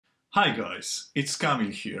Hi guys, it's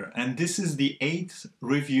Kamil here, and this is the 8th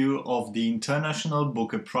review of the International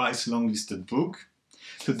Booker Prize longlisted book.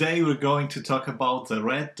 Today we're going to talk about The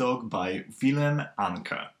Red Dog by Willem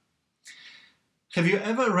Anker. Have you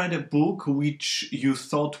ever read a book which you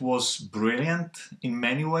thought was brilliant in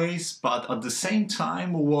many ways, but at the same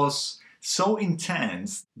time was so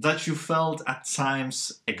intense that you felt at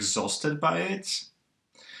times exhausted by it?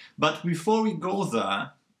 But before we go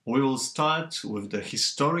there, we will start with the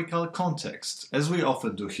historical context, as we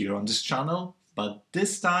often do here on this channel, but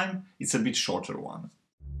this time it's a bit shorter one.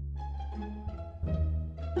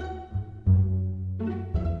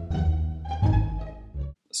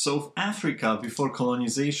 South Africa before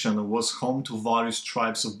colonization was home to various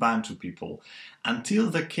tribes of Bantu people, until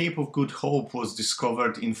the Cape of Good Hope was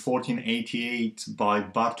discovered in 1488 by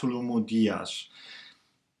Bartolomeu Dias.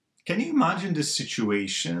 Can you imagine this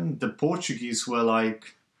situation? The Portuguese were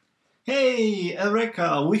like, "Hey,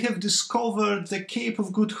 Eureka, we have discovered the Cape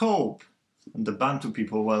of Good Hope." And the Bantu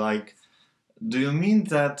people were like, "Do you mean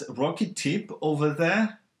that rocky tip over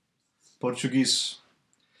there?" Portuguese,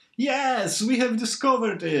 "Yes, we have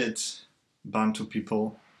discovered it." Bantu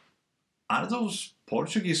people, "Are those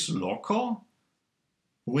Portuguese loco?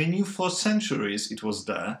 We knew for centuries it was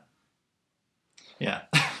there." Yeah.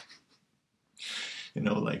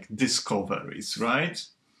 Like discoveries, right?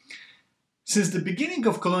 Since the beginning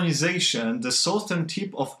of colonization, the southern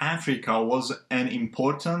tip of Africa was an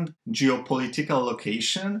important geopolitical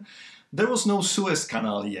location. There was no Suez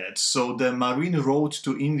Canal yet, so the marine road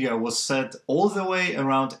to India was set all the way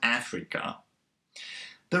around Africa.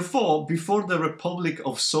 Therefore, before the Republic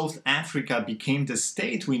of South Africa became the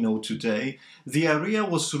state we know today, the area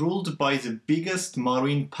was ruled by the biggest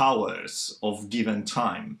marine powers of given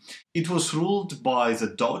time. It was ruled by the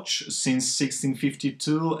Dutch since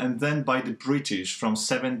 1652 and then by the British from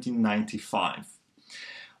 1795.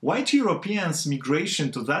 White Europeans'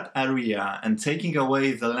 migration to that area and taking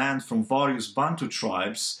away the land from various Bantu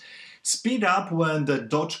tribes speed up when the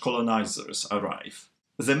Dutch colonizers arrive.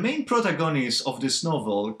 The main protagonist of this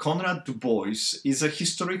novel, Conrad Du Bois, is a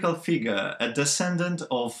historical figure, a descendant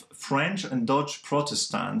of French and Dutch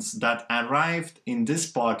Protestants that arrived in this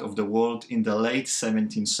part of the world in the late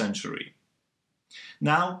 17th century.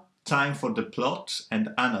 Now, time for the plot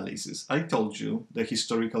and analysis. I told you the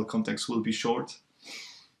historical context will be short.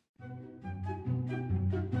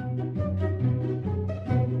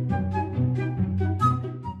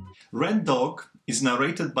 Red Dog is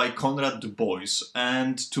narrated by Conrad Du Bois,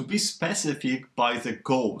 and to be specific, by the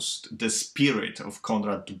ghost, the spirit of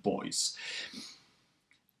Conrad Du Bois.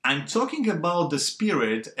 I'm talking about the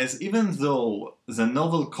spirit as even though the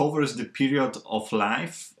novel covers the period of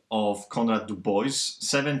life of Conrad Du Bois,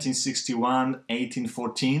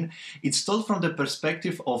 1761-1814, it's told from the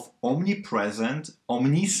perspective of omnipresent,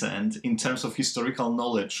 omniscient in terms of historical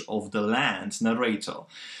knowledge of the land narrator,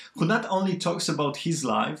 who not only talks about his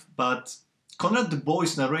life, but Conrad Du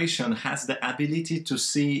Bois' narration has the ability to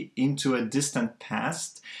see into a distant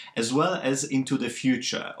past as well as into the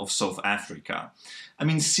future of South Africa. I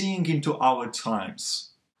mean, seeing into our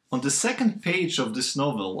times. On the second page of this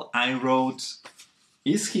novel, I wrote,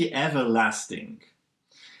 "Is he everlasting?"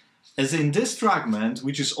 As in this fragment,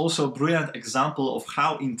 which is also a brilliant example of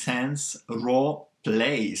how intense, raw,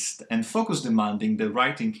 placed, and focus-demanding the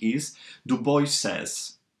writing is, Du Bois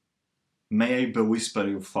says, "May I bewhisper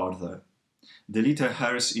you further? The little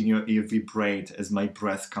hairs in your ear vibrate as my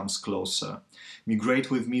breath comes closer. Migrate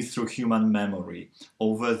with me through human memory,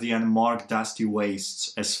 over the unmarked dusty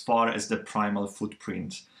wastes as far as the primal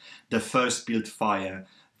footprint, the first built fire,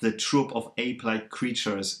 the troop of ape-like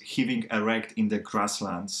creatures heaving erect in the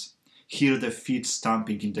grasslands. Hear the feet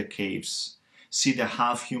stamping in the caves. See the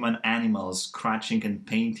half-human animals scratching and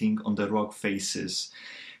painting on the rock faces.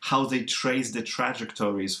 How they trace the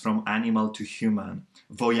trajectories from animal to human,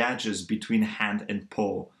 voyages between hand and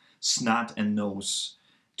paw, snout and nose,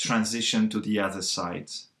 transition to the other side.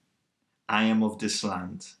 I am of this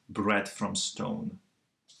land, bred from stone."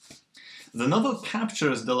 The novel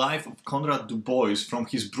captures the life of Conrad Du Bois from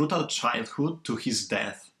his brutal childhood to his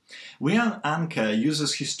death. Willem Anker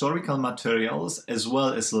uses historical materials as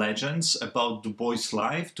well as legends about Du Bois'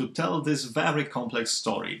 life to tell this very complex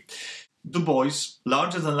story. Du Bois,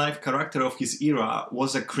 larger-than-life character of his era,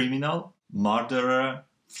 was a criminal, murderer,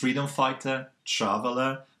 freedom fighter,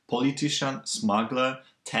 traveler, politician, smuggler,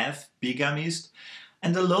 thief, bigamist,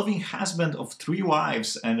 and a loving husband of 3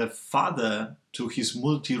 wives and a father to his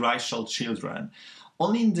multiracial children.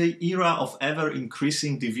 Only in the era of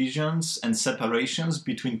ever-increasing divisions and separations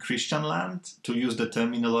between Christian land, to use the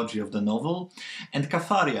terminology of the novel, and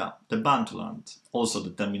Kafaria, the Bantu land, also the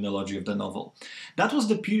terminology of the novel. That was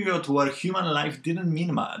the period where human life didn't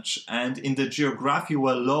mean much, and in the geography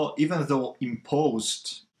where law, even though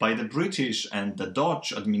imposed by the British and the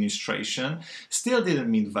Dutch administration, still didn't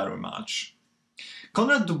mean very much.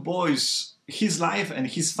 Conrad Du Bois, his life and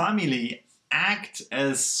his family act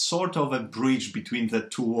as sort of a bridge between the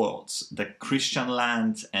two worlds, the Christian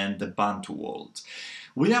land and the Bantu world.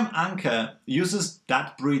 Willem Anker uses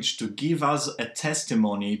that bridge to give us a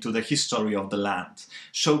testimony to the history of the land,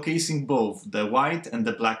 showcasing both the white and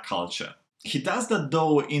the black culture. He does that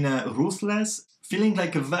though in a ruthless, feeling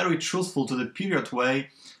like a very truthful to the period way,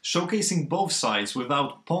 showcasing both sides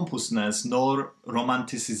without pompousness nor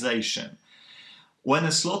romanticization. When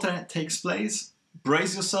a slaughter takes place,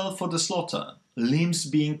 brace yourself for the slaughter. Limbs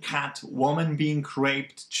being cut, women being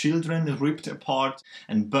raped, children ripped apart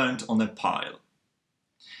and burnt on a pile.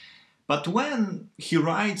 But when he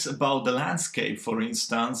writes about the landscape, for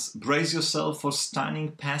instance, brace yourself for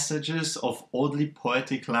stunning passages of oddly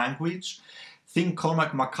poetic language. Think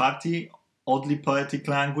Cormac McCarthy, oddly poetic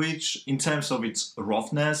language, in terms of its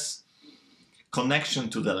roughness, connection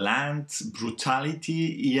to the land,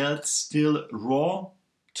 brutality, yet still raw,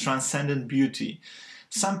 transcendent beauty.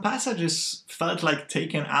 Some passages felt like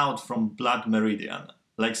taken out from Blood Meridian.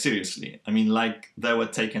 Like seriously, I mean like they were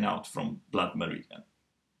taken out from Blood Meridian.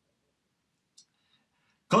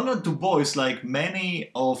 Conrad Du Bois, like many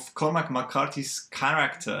of Cormac McCarthy's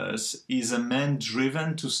characters, is a man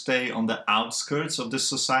driven to stay on the outskirts of the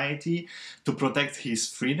society, to protect his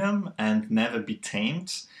freedom and never be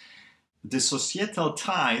tamed. The societal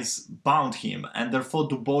ties bound him, and therefore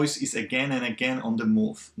Du Bois is again and again on the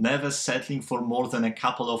move, never settling for more than a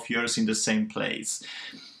couple of years in the same place.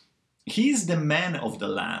 He is the man of the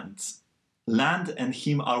land. Land and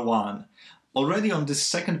him are one. Already on this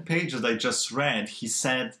second page that I just read, he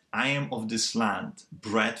said, "I am of this land,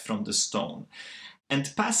 bred from the stone."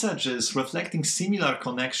 And passages reflecting similar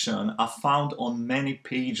connection are found on many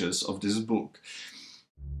pages of this book.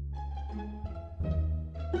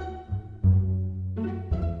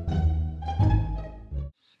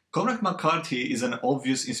 Cormac McCarthy is an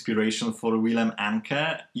obvious inspiration for Willem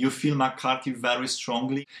Anker. You feel McCarthy very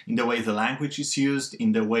strongly in the way the language is used,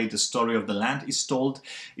 in the way the story of the land is told.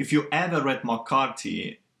 If you ever read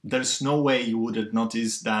McCarthy, there's no way you wouldn't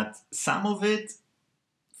notice that some of it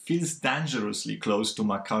feels dangerously close to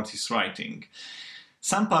McCarthy's writing.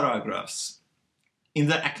 Some paragraphs. In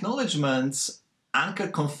the acknowledgements, Anker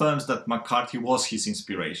confirms that McCarthy was his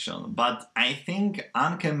inspiration, but I think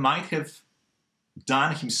Anker might have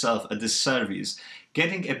done himself a disservice,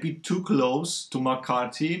 getting a bit too close to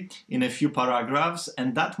McCarthy in a few paragraphs,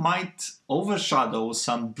 and that might overshadow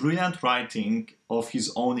some brilliant writing of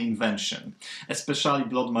his own invention, especially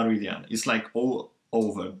Blood Meridian. It's like all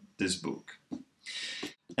over this book.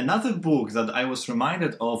 Another book that I was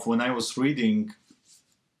reminded of when I was reading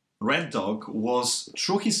Red Dog was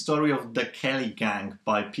True History of the Kelly Gang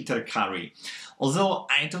by Peter Carey. Although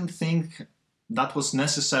I don't think that was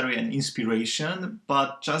necessary and inspiration,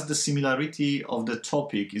 but just the similarity of the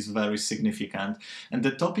topic is very significant. And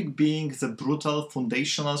the topic being the brutal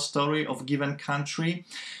foundational story of given country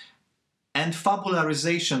and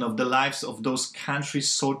fabularization of the lives of those countries'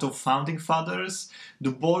 sort of founding fathers.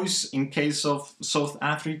 Du Bois in case of South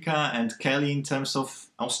Africa and Kelly in terms of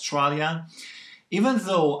Australia. Even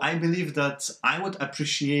though I believe that I would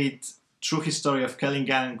appreciate True History of Kelly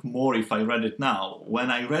Gang more if I read it now.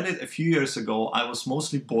 When I read it a few years ago, I was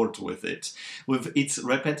mostly bored with it. With its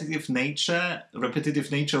repetitive nature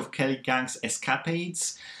of Kelly Gang's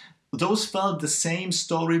escapades, those felt the same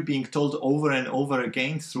story being told over and over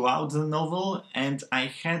again throughout the novel, and I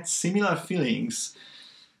had similar feelings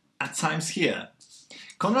at times here.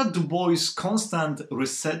 Conrad Du Bois' constant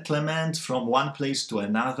resettlement from one place to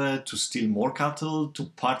another, to steal more cattle, to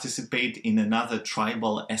participate in another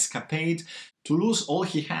tribal escapade, to lose all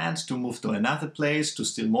he had, to move to another place, to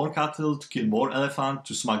steal more cattle, to kill more elephant,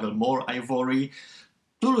 to smuggle more ivory,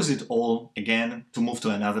 to lose it all again, to move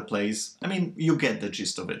to another place. I mean, you get the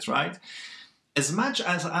gist of it, right? As much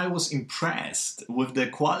as I was impressed with the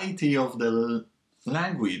quality of the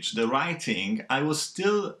language, the writing, I was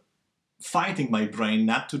still fighting my brain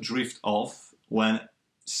not to drift off when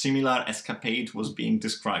similar escapade was being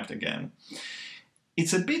described again.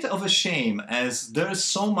 It's a bit of a shame as there's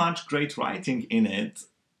so much great writing in it,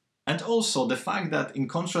 and also the fact that in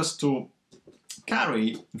contrast to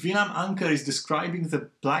Carey, Willem Anker is describing the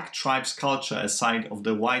black tribe's culture aside of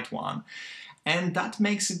the white one, And that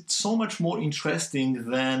makes it so much more interesting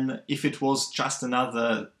than if it was just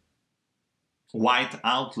another white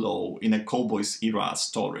outlaw in a cowboys era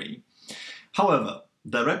story. However,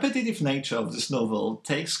 the repetitive nature of this novel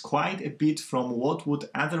takes quite a bit from what would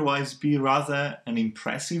otherwise be rather an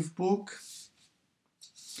impressive book.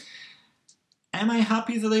 Am I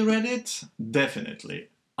happy that I read it? Definitely.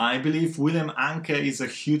 I believe Willem Anker is a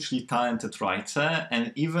hugely talented writer,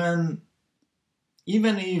 and even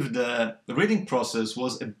if the reading process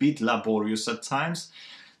was a bit laborious at times,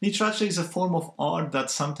 literature is a form of art that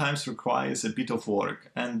sometimes requires a bit of work,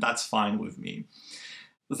 and that's fine with me.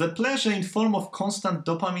 The pleasure in form of constant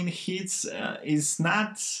dopamine hits is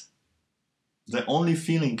not the only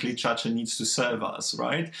feeling literature needs to serve us,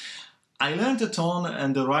 right? I learned a ton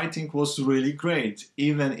and the writing was really great,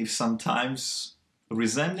 even if sometimes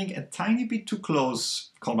resembling a tiny bit too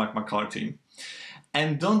close Cormac McCarthy.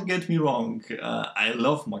 And don't get me wrong, I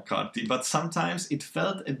love McCarthy, but sometimes it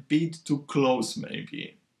felt a bit too close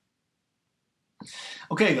maybe.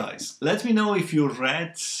 Okay guys, let me know if you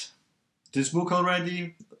read this book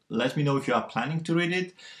already. Let me know if you are planning to read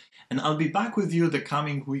it. And I'll be back with you the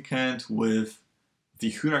coming weekend with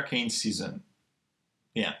the hurricane season.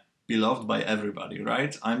 Yeah, beloved by everybody,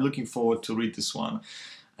 right? I'm looking forward to read this one.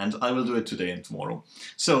 And I will do it today and tomorrow.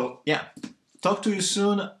 So yeah, talk to you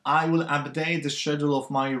soon. I will update the schedule of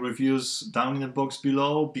my reviews down in the box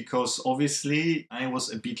below because obviously I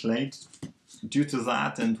was a bit late due to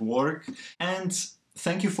that and work. And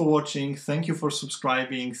thank you for watching, thank you for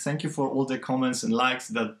subscribing, thank you for all the comments and likes,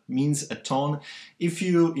 that means a ton. If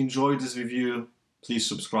you enjoyed this review, please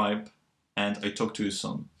subscribe and I talk to you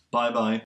soon. Bye bye.